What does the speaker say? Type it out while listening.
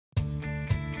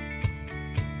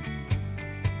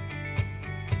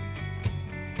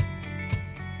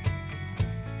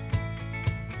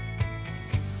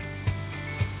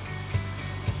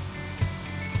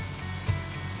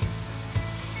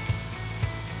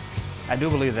I do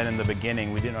believe that in the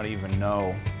beginning we did not even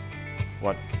know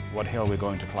what hill we're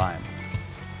going to climb.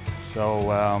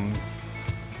 So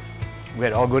we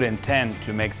had all good intent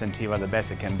to make Centiva the best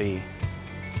it can be.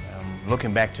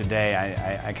 Looking back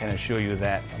today, I can assure you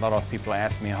that a lot of people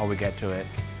ask me how we get to it,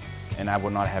 and I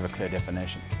would not have a clear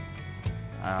definition.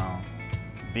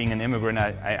 Being an immigrant,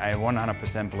 I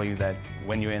 100% believe that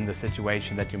when you're in the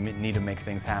situation that you need to make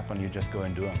things happen, you just go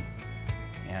and do them.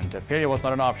 And failure was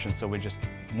not an option, so we just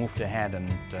moved ahead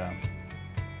and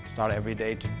start every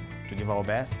day to give our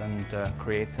best and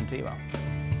create Centiva.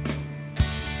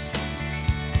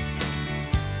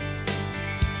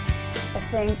 I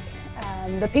think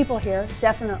the people here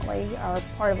definitely are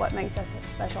part of what makes us a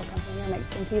special company, or makes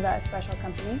Centiva a special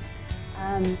company.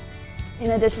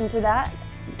 In addition to that,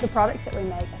 the products that we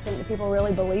make, I think the people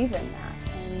really believe in that,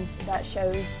 and that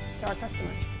shows to our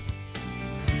customers.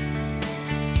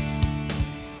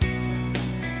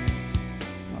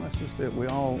 Well, that's just it. We're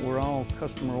all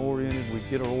customer oriented. We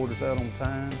get our orders out on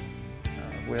time.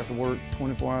 We have to work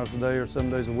 24 hours a day or 7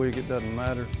 days a week, it doesn't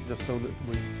matter, just so that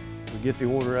we get the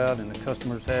order out and the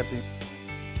customer's happy.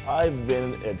 I've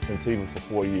been at Centiva for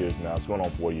 4 years now. It's going on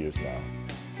 4 years now.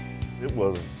 It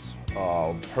was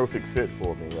a perfect fit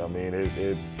for me. I mean, it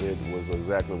was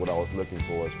exactly what I was looking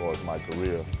for as far as my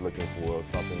career. Looking for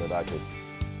something that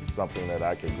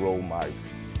I could grow my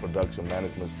production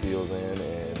management skills in,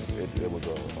 and it was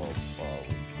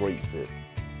a great fit.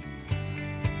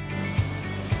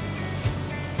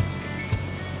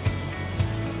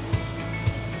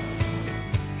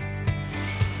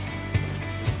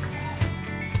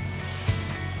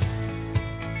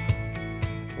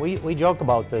 We joke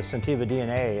about the Centiva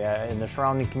DNA. In the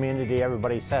surrounding community,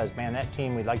 everybody says, man, that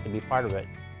team, we'd like to be part of it.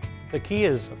 The key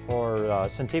is for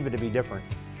Centiva to be different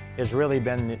has really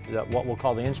been what we'll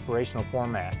call the inspirational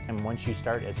format. And once you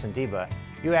start at Centiva,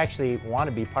 you actually want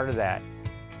to be part of that.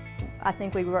 I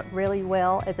think we work really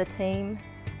well as a team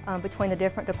between the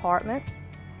different departments.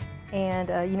 And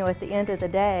you know, at the end of the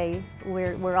day,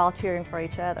 we're all cheering for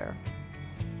each other.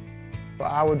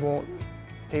 Well, I would want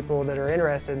people that are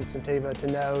interested in Centiva to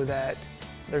know that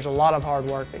there's a lot of hard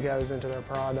work that goes into their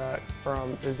product,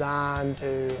 from design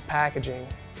to packaging.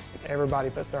 Everybody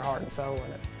puts their heart and soul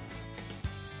in it.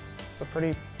 It's a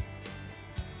pretty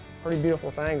beautiful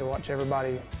thing to watch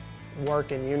everybody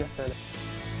work in unison.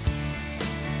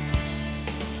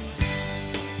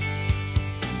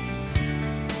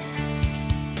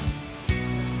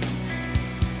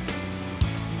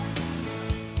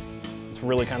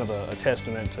 Really kind of a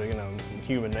testament to, you know,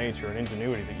 human nature and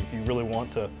ingenuity, that if you really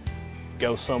want to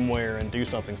go somewhere and do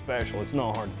something special, it's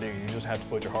not hard to do. You just have to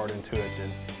put your heart into it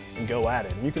and go at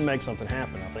it. And you can make something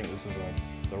happen. I think this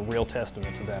is a real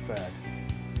testament to that fact.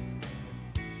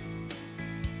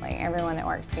 Like, everyone that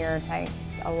works here takes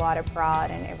a lot of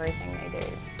pride in everything they do.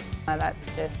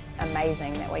 That's just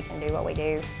amazing that we can do what we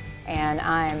do, and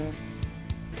I'm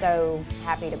so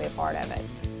happy to be a part of it.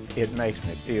 It makes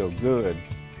me feel good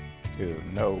to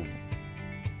know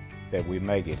that we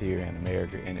make it here in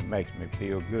America, and it makes me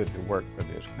feel good to work for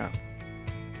this company.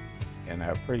 And I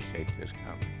appreciate this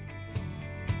company.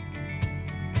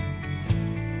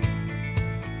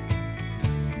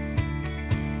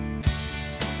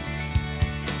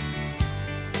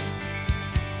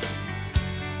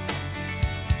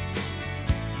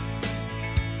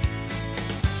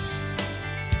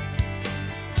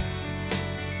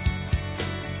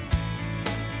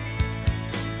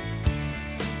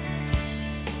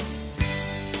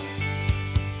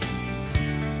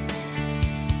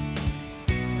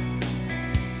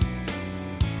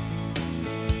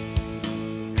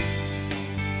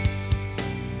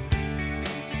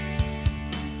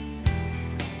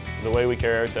 The way we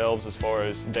carry ourselves as far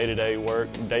as day-to-day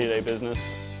work, day-to-day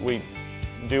business, we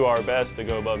do our best to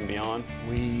go above and beyond.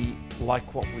 We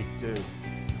like what we do.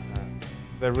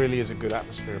 There really is a good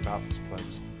atmosphere about this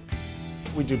place.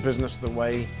 We do business the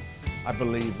way I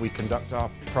believe we conduct our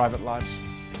private lives.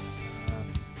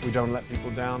 We don't let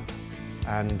people down,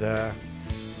 and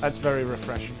that's very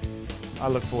refreshing. I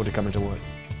look forward to coming to work.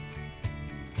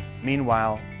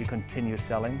 Meanwhile, we continue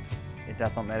selling. It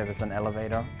does not matter if it's an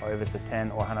elevator or if it's a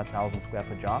 10 or 100,000 square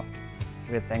foot job.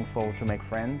 We're thankful to make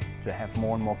friends, to have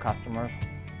more and more customers,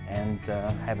 and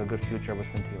have a good future with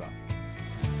Centiva.